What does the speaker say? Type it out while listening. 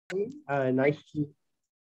Thanks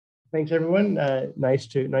everyone. Nice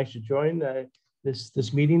to join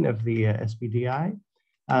this meeting of the SBDI.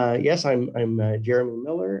 Yes, I'm Jeremy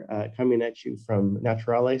Miller, coming at you from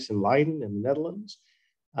Naturalis in Leiden in the Netherlands.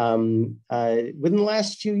 Within the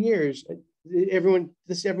last few years, everyone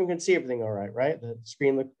can see everything all right? The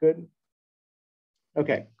screen looks good.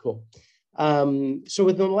 Okay, cool. So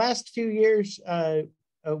within the last few years,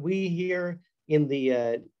 we here in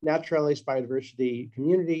the Naturalis biodiversity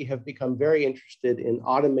community have become very interested in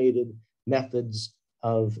automated methods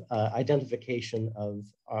of identification of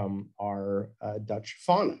our Dutch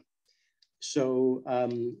fauna. So,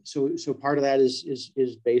 so part of that is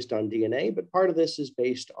based on DNA, but part of this is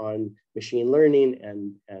based on machine learning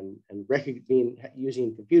and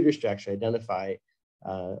using computers to actually identify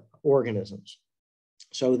organisms.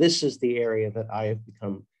 So this is the area that I have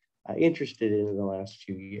become interested in the last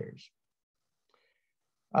few years.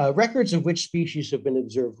 Records of which species have been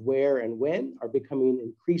observed where and when are becoming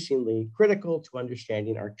increasingly critical to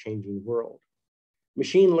understanding our changing world.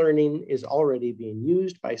 Machine learning is already being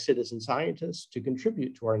used by citizen scientists to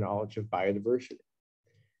contribute to our knowledge of biodiversity.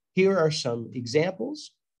 Here are some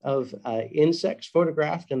examples of insects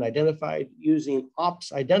photographed and identified using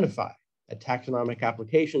OpsIdentify, a taxonomic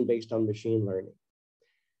application based on machine learning.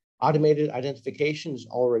 Automated identification is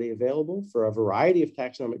already available for a variety of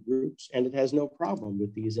taxonomic groups, and it has no problem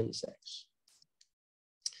with these insects.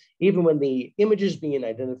 Even when the images being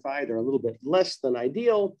identified are a little bit less than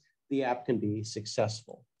ideal, the app can be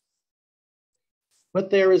successful.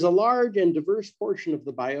 But there is a large and diverse portion of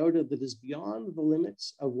the biota that is beyond the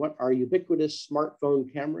limits of what our ubiquitous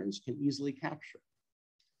smartphone cameras can easily capture.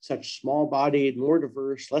 Such small-bodied, more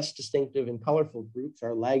diverse, less distinctive, and colorful groups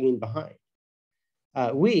are lagging behind.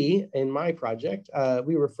 We, in my project,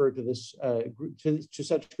 we refer to this to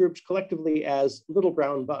such groups collectively as little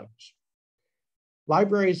brown bugs.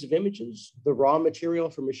 Libraries of images, the raw material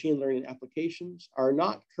for machine learning applications, are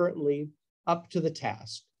not currently up to the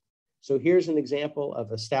task. So here's an example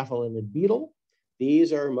of a staphylinid beetle.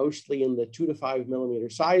 These are mostly in the 2 to 5 millimeter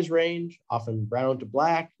size range, often brown to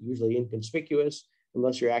black, usually inconspicuous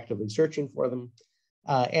unless you're actively searching for them,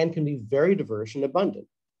 and can be very diverse and abundant.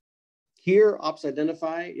 Here,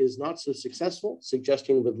 OpsIdentify is not so successful,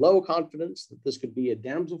 suggesting with low confidence that this could be a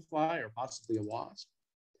damselfly or possibly a wasp.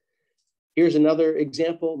 Here's another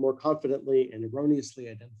example, more confidently and erroneously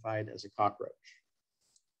identified as a cockroach.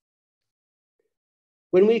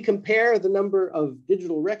 When we compare the number of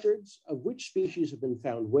digital records of which species have been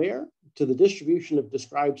found where to the distribution of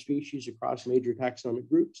described species across major taxonomic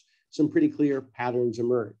groups, some pretty clear patterns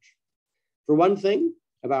emerge. For one thing,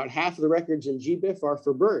 about half of the records in GBIF are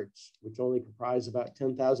for birds, which only comprise about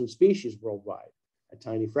 10,000 species worldwide, a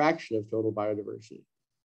tiny fraction of total biodiversity.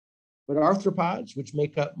 But arthropods, which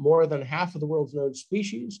make up more than half of the world's known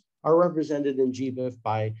species, are represented in GBIF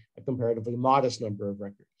by a comparatively modest number of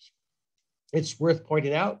records. It's worth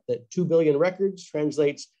pointing out that 2 billion records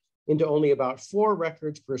translates into only about 4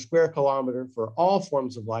 records per square kilometer for all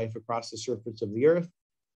forms of life across the surface of the Earth,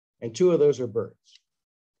 and 2 of those are birds.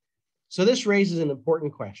 So this raises an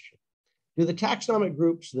important question. Do the taxonomic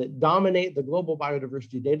groups that dominate the global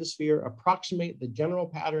biodiversity datasphere approximate the general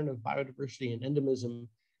pattern of biodiversity and endemism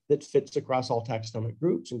that fits across all taxonomic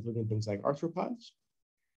groups, including things like arthropods?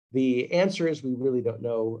 The answer is we really don't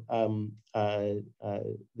know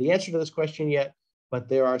the answer to this question yet, but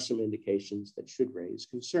there are some indications that should raise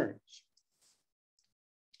concerns.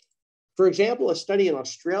 For example, a study in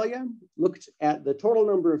Australia looked at the total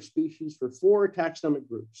number of species for 4 taxonomic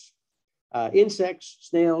groups. Insects,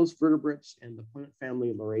 snails, vertebrates, and the plant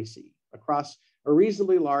family Laraceae across a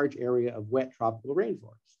reasonably large area of wet tropical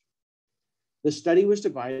rainforest. The study was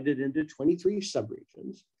divided into 23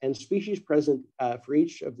 subregions, and species present for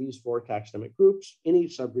each of these 4 taxonomic groups in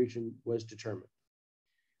each subregion was determined.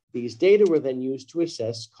 These data were then used to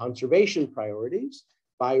assess conservation priorities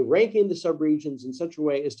by ranking the subregions in such a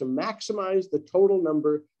way as to maximize the total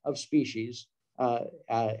number of species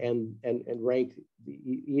and rank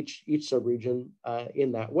each subregion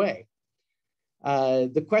in that way.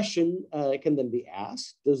 The question can then be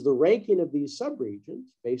asked, does the ranking of these subregions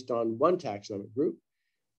based on one taxonomic group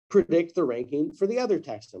predict the ranking for the other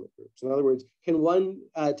taxonomic groups? In other words, can one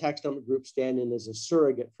taxonomic group stand in as a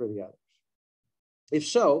surrogate for the others? If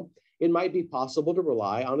so, it might be possible to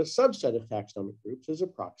rely on a subset of taxonomic groups as a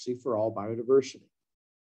proxy for all biodiversity.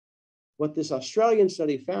 What this Australian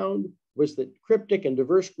study found was that cryptic and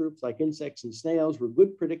diverse groups like insects and snails were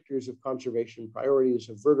good predictors of conservation priorities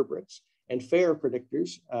of vertebrates and fair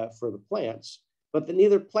predictors for the plants, but that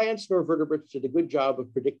neither plants nor vertebrates did a good job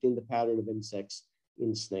of predicting the pattern of insects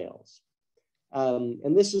in snails.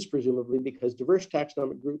 And this is presumably because diverse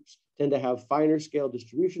taxonomic groups tend to have finer scale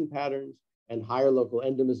distribution patterns and higher local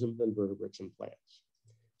endemism than vertebrates and plants.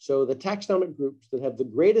 So the taxonomic groups that have the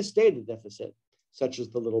greatest data deficit, such as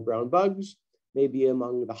the little brown bugs, may be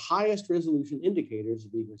among the highest resolution indicators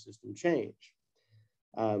of ecosystem change.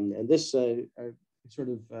 And this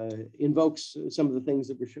invokes some of the things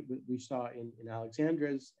that we saw in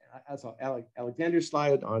Alexander's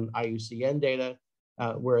slide on IUCN data,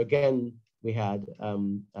 where again, we had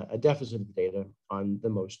a deficit of data on the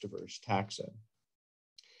most diverse taxa.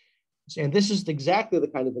 And this is exactly the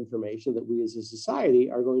kind of information that we as a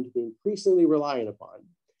society are going to be increasingly reliant upon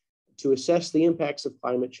to assess the impacts of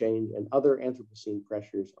climate change and other Anthropocene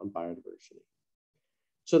pressures on biodiversity.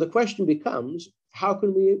 So the question becomes, how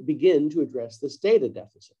can we begin to address this data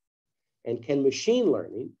deficit? And can machine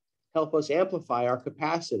learning help us amplify our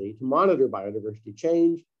capacity to monitor biodiversity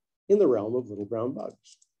change in the realm of little brown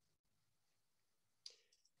bugs?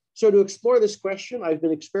 So to explore this question, I've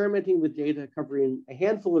been experimenting with data covering a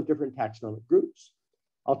handful of different taxonomic groups.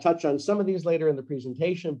 I'll touch on some of these later in the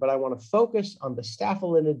presentation, but I want to focus on the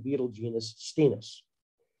staphylinid beetle genus Stinus.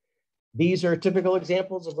 These are typical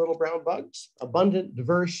examples of little brown bugs, abundant,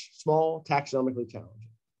 diverse, small, taxonomically challenging.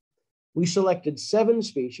 We selected 7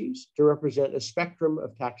 species to represent a spectrum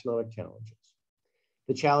of taxonomic challenges.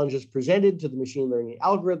 The challenges presented to the machine learning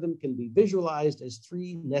algorithm can be visualized as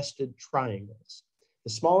 3 nested triangles. The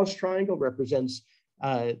smallest triangle represents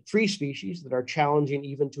 3 species that are challenging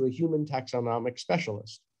even to a human taxonomic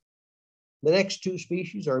specialist. The next 2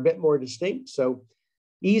 species are a bit more distinct, so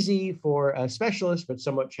easy for a specialist, but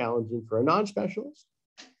somewhat challenging for a non-specialist.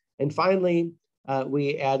 And finally,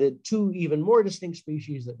 we added 2 even more distinct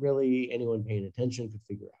species that really anyone paying attention could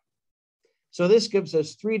figure out. So this gives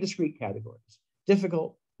us 3 discrete categories: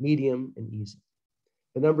 difficult, medium, and easy.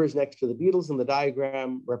 The numbers next to the beetles in the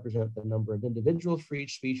diagram represent the number of individuals for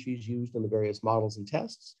each species used in the various models and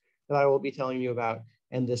tests that I will be telling you about,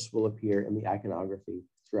 and this will appear in the iconography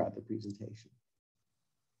throughout the presentation.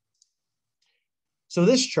 So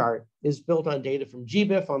this chart is built on data from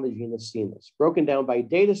GBIF on the genus Stinus, broken down by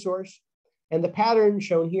data source, and the pattern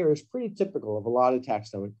shown here is pretty typical of a lot of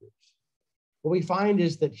taxonomic groups. What we find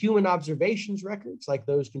is that human observations records, like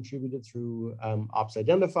those contributed through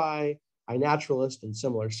OpsIdentify, iNaturalist, and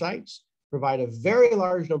similar sites, provide a very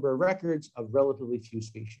large number of records of relatively few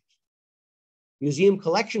species. Museum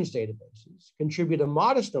collections databases contribute a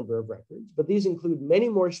modest number of records, but these include many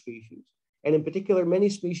more species, and in particular, many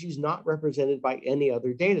species not represented by any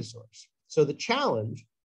other data source. So the challenge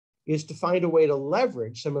is to find a way to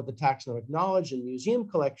leverage some of the taxonomic knowledge in museum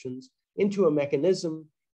collections into a mechanism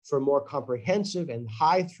for more comprehensive and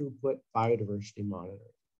high throughput biodiversity monitoring.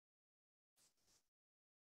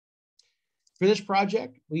 For this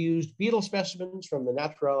project, we used beetle specimens from the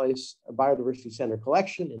Naturalis Biodiversity Center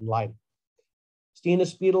collection in Leiden.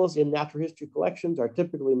 Stinus beetles in natural history collections are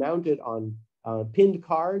typically mounted on pinned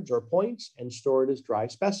cards or points and stored as dry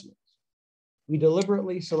specimens. We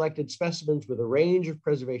deliberately selected specimens with a range of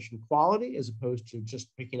preservation quality as opposed to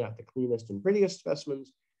just picking out the cleanest and prettiest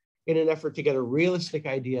specimens in an effort to get a realistic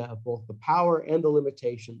idea of both the power and the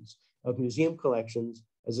limitations of museum collections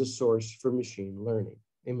as a source for machine learning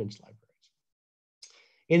image libraries.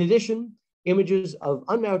 In addition, images of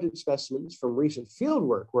unmounted specimens from recent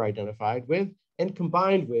fieldwork were identified with and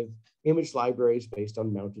combined with image libraries based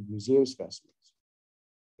on mounted museum specimens.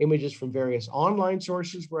 Images from various online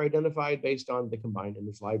sources were identified based on the combined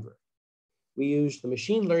image library. We used the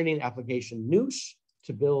machine learning application Noose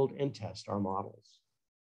to build and test our models.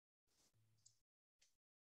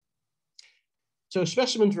 So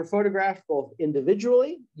specimens were photographed both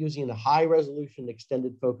individually using a high resolution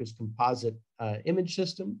extended focus composite image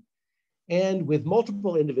system and with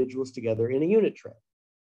multiple individuals together in a unit tray.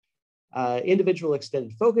 Individual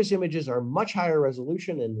extended focus images are much higher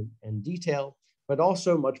resolution and detail, but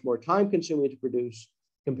also much more time consuming to produce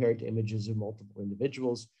compared to images of multiple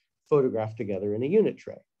individuals photographed together in a unit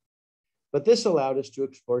tray. But this allowed us to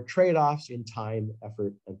explore trade-offs in time,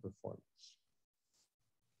 effort, and performance.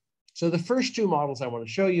 So the first 2 models I want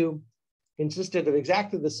to show you consisted of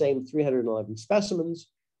exactly the same 311 specimens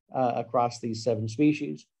across these 7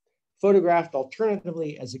 species, photographed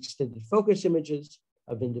alternatively as extended focus images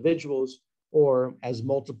of individuals or as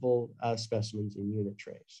multiple specimens in unit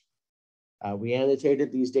trays. We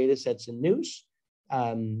annotated these data sets in Noose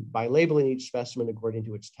by labeling each specimen according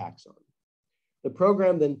to its taxon. The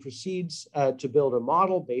program then proceeds to build a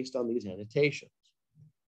model based on these annotations.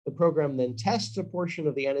 The program then tests a portion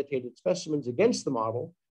of the annotated specimens against the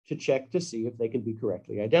model to check to see if they can be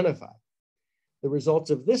correctly identified. The results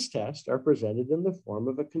of this test are presented in the form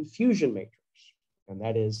of a confusion matrix. And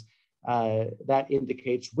that is that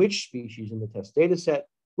indicates which species in the test data set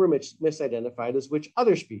were misidentified as which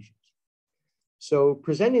other species. So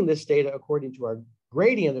presenting this data according to our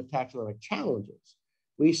gradient of taxonomic challenges,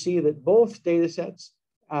 we see that both data sets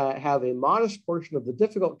have a modest portion of the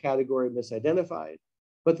difficult category misidentified,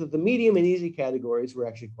 but that the medium and easy categories were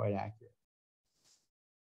actually quite accurate.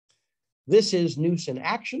 This is Noose in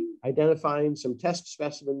action, identifying some test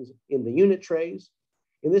specimens in the unit trays.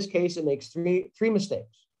 In this case, it makes three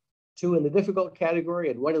mistakes, 2 in the difficult category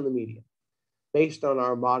and 1 in the medium. Based on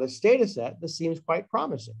our modest data set, this seems quite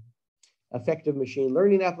promising. Effective machine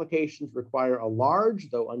learning applications require a large,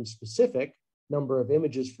 though unspecific, number of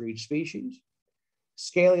images for each species.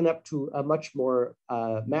 Scaling up to a much more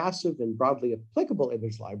massive and broadly applicable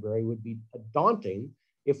image library would be daunting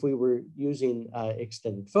if we were using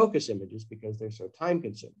extended focus images because they're so time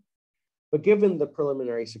consuming. But given the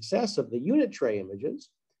preliminary success of the unit tray images,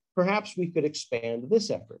 perhaps we could expand this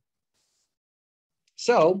effort.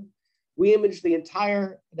 So we imaged the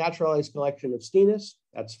entire naturalized collection of Sweedish,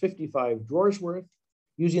 that's 55 drawers worth,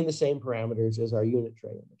 using the same parameters as our unit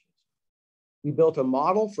tray images. We built a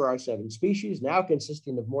model for our 7 species, now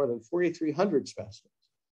consisting of more than 4,300 specimens,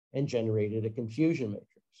 and generated a confusion matrix.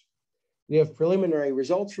 We have preliminary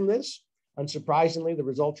results from this. Unsurprisingly, the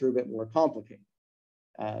results are a bit more complicated.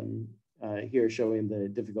 Here showing the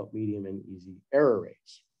difficult, medium, and easy error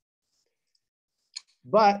rates.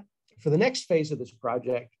 But for the next phase of this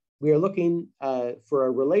project, we are looking for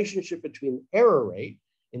a relationship between error rate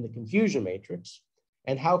in the confusion matrix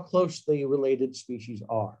and how closely related species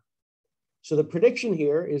are. So the prediction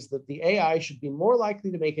here is that the AI should be more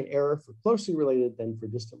likely to make an error for closely related than for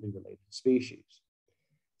distantly related species.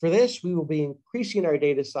 For this, we will be increasing our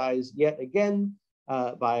data size yet again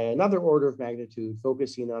by another order of magnitude,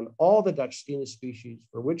 focusing on all the Dutch Sweedish species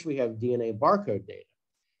for which we have DNA barcode data.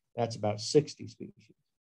 That's about 60 species.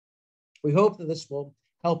 We hope that this will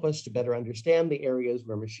help us to better understand the areas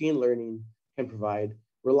where machine learning can provide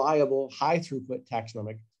reliable, high throughput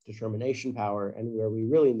taxonomic determination power and where we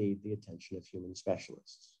really need the attention of human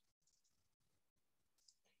specialists.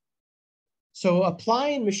 So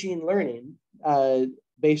applying machine learning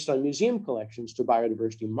based on museum collections to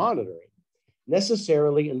biodiversity monitoring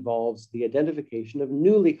necessarily involves the identification of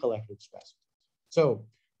newly collected specimens. So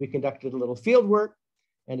we conducted a little field work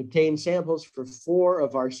and obtained samples for 4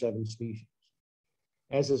 of our 7 species.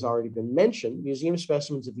 As has already been mentioned, museum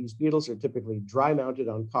specimens of these beetles are typically dry mounted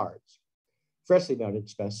on cards. Freshly collected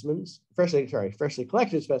specimens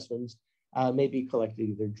may be collected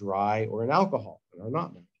either dry or in alcohol and are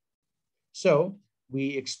not mounted. So we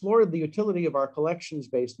explored the utility of our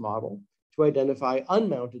collections-based model to identify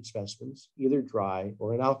unmounted specimens, either dry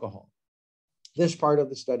or in alcohol. This part of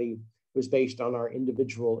the study was based on our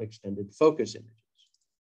individual extended focus images.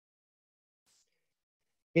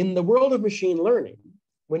 In the world of machine learning,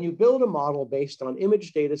 when you build a model based on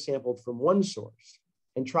image data sampled from one source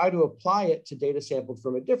and try to apply it to data sampled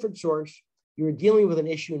from a different source, you're dealing with an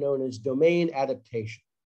issue known as domain adaptation.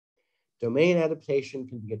 Domain adaptation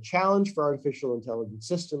can be a challenge for artificial intelligence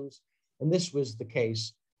systems, and this was the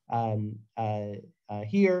case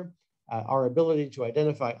here. Our ability to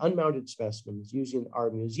identify unmounted specimens using our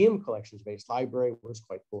museum collections-based library was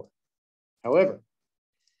quite poor. However,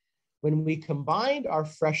 when we combined our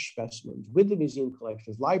fresh specimens with the museum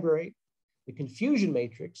collections library, the confusion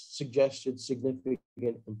matrix suggested significant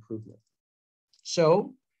improvement.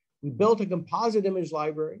 So we built a composite image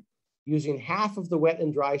library using half of the wet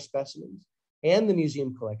and dry specimens and the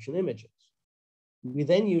museum collection images. We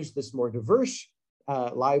then used this more diverse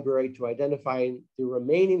library to identify the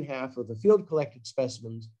remaining half of the field collected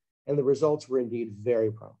specimens, and the results were indeed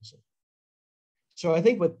very promising. So I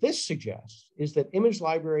think what this suggests is that image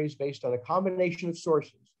libraries based on a combination of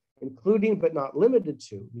sources, including but not limited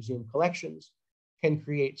to museum collections, can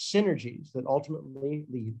create synergies that ultimately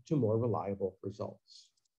lead to more reliable results.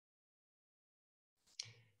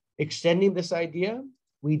 Extending this idea,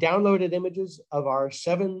 we downloaded images of our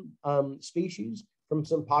 7 species from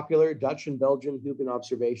some popular Dutch and Belgian human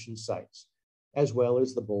observation sites, as well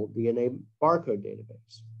as the Bold DNA barcode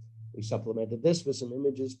database. We supplemented this with some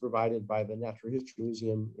images provided by the Natural History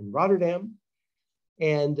Museum in Rotterdam.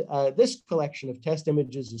 And this collection of test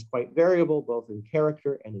images is quite variable, both in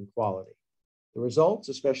character and in quality. The results,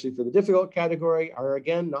 especially for the difficult category, are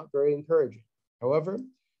again not very encouraging. However,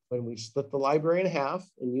 when we split the library in half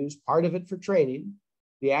and use part of it for training,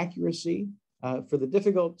 the accuracy for the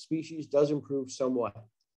difficult species does improve somewhat.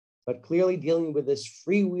 But clearly dealing with this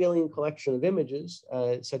freewheeling collection of images,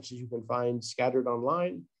 such as you can find scattered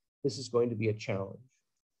online, this is going to be a challenge.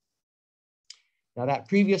 Now that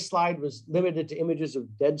previous slide was limited to images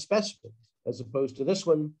of dead specimens, as opposed to this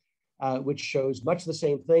one, which shows much the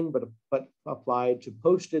same thing, but applied to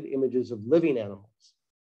posted images of living animals.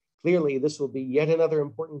 Clearly, this will be yet another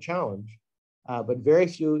important challenge, but very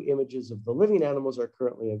few images of the living animals are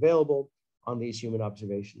currently available on these human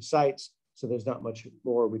observation sites, so there's not much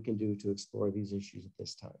more we can do to explore these issues at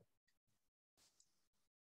this time.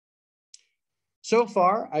 So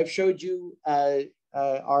far, I've showed you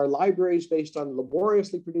our libraries based on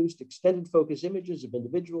laboriously produced extended focus images of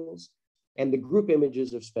individuals and the group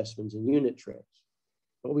images of specimens and unit trays.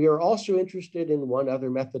 But we are also interested in one other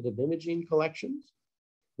method of imaging collections.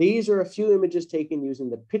 These are a few images taken using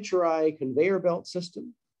the Picture-Eye conveyor belt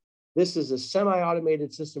system. This is a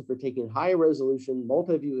semi-automated system for taking high-resolution,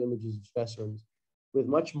 multi-view images of specimens with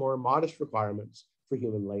much more modest requirements for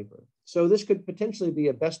human labor. So this could potentially be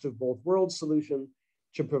a best of both worlds solution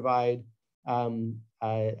to provide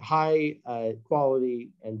high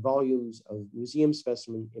quality and volumes of museum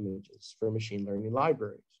specimen images for machine learning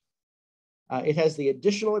libraries. It has the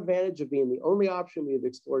additional advantage of being the only option we've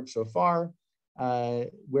explored so far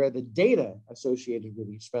where the data associated with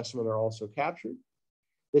each specimen are also captured.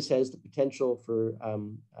 This has the potential for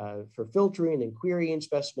filtering and querying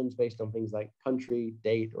specimens based on things like country,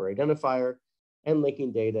 date, or identifier, and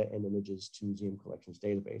linking data and images to museum collections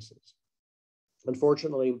databases.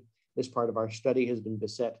 Unfortunately, this part of our study has been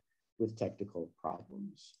beset with technical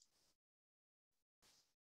problems.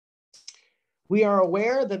 We are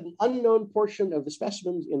aware that an unknown portion of the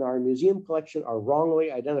specimens in our museum collection are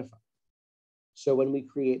wrongly identified. So when we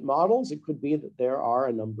create models, it could be that there are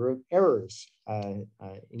a number of errors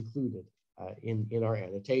included in our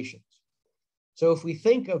annotations. So if we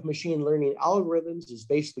think of machine learning algorithms as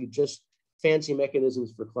basically just fancy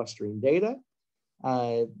mechanisms for clustering data,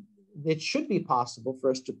 it should be possible for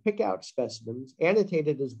us to pick out specimens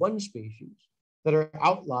annotated as one species that are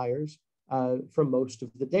outliers from most of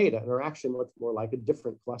the data and are actually much more like a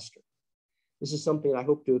different cluster. This is something I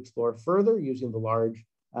hope to explore further using the large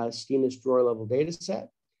Sweedish drawer level data set.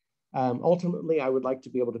 Ultimately, I would like to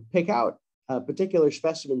be able to pick out particular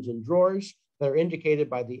specimens in drawers that are indicated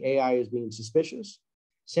by the AI as being suspicious,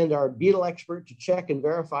 send our beetle expert to check and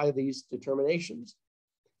verify these determinations.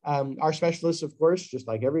 Our specialists, of course, just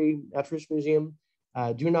like every natural history museum,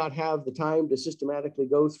 do not have the time to systematically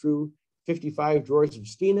go through 55 drawers of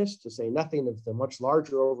Sweedish, to say nothing of the much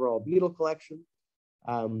larger overall beetle collection.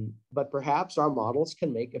 But perhaps our models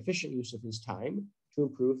can make efficient use of this time to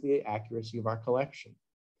improve the accuracy of our collection.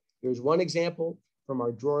 Here's one example from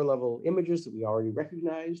our drawer level images that we already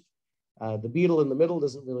recognized. The beetle in the middle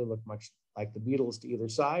doesn't really look much like the beetles to either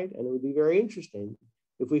side, and it would be very interesting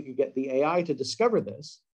if we could get the AI to discover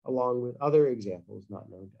this along with other examples not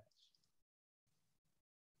known to us.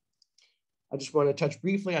 I just want to touch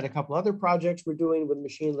briefly on a couple other projects we're doing with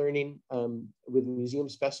machine learning with museum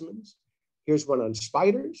specimens. Here's one on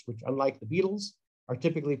spiders, which unlike the beetles, are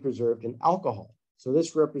typically preserved in alcohol. So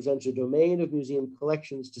this represents a domain of museum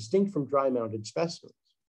collections distinct from dry-mounted specimens.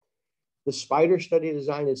 The spider study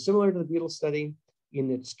design is similar to the beetle study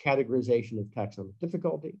in its categorization of taxonomic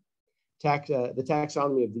difficulty. The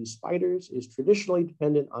taxonomy of these spiders is traditionally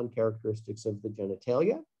dependent on characteristics of the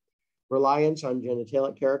genitalia. Reliance on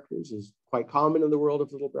genitalic characters is quite common in the world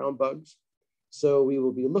of little brown bugs. So we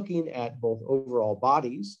will be looking at both overall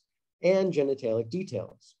bodies and genitalic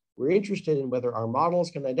details. We're interested in whether our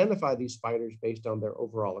models can identify these spiders based on their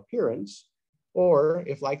overall appearance, or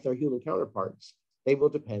if, like their human counterparts, they will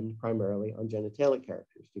depend primarily on genitalic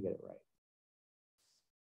characters to get it right.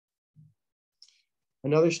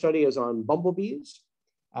 Another study is on bumblebees.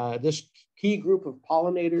 This key group of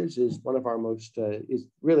pollinators is one of our most, the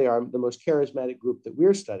most charismatic group that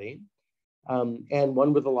we're studying, and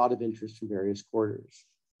one with a lot of interest from various quarters.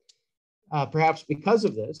 Perhaps because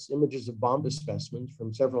of this, images of bombus specimens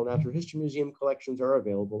from several natural history museum collections are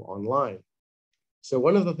available online. So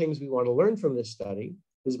one of the things we want to learn from this study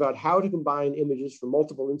is about how to combine images from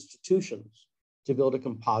multiple institutions to build a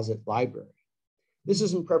composite library. This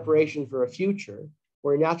is in preparation for a future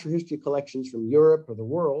where natural history collections from Europe or the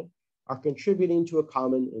world are contributing to a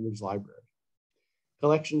common image library.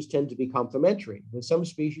 Collections tend to be complementary, with some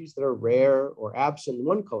species that are rare or absent in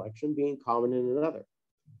one collection being common in another.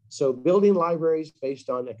 So building libraries based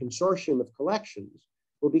on a consortium of collections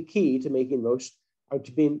will be key to making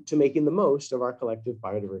the most of our collective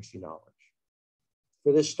biodiversity knowledge.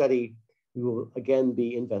 For this study, we will again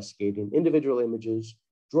be investigating individual images,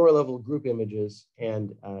 drawer level group images,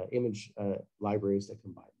 and image libraries that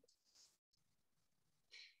combine them.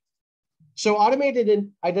 So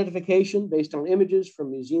automated identification based on images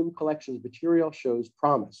from museum collections material shows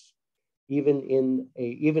promise, even in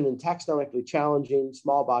taxonomically challenging,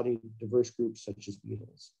 small-bodied, diverse groups such as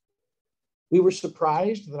beetles. We were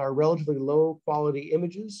surprised that our relatively low quality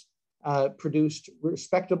images produced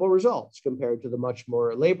respectable results compared to the much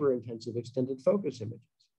more labor-intensive extended focus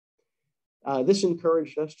images. This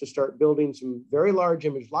encouraged us to start building some very large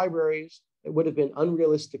image libraries that would have been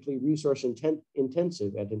unrealistically resource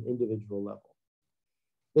intensive at an individual level.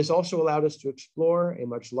 This also allowed us to explore a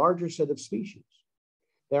much larger set of species.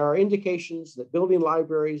 There are indications that building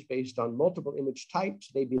libraries based on multiple image types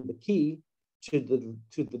may be the key to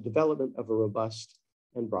the development of a robust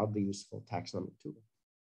and broadly useful taxonomic tool.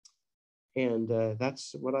 And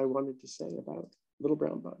that's what I wanted to say about little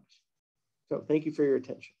brown bugs. So thank you for your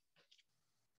attention.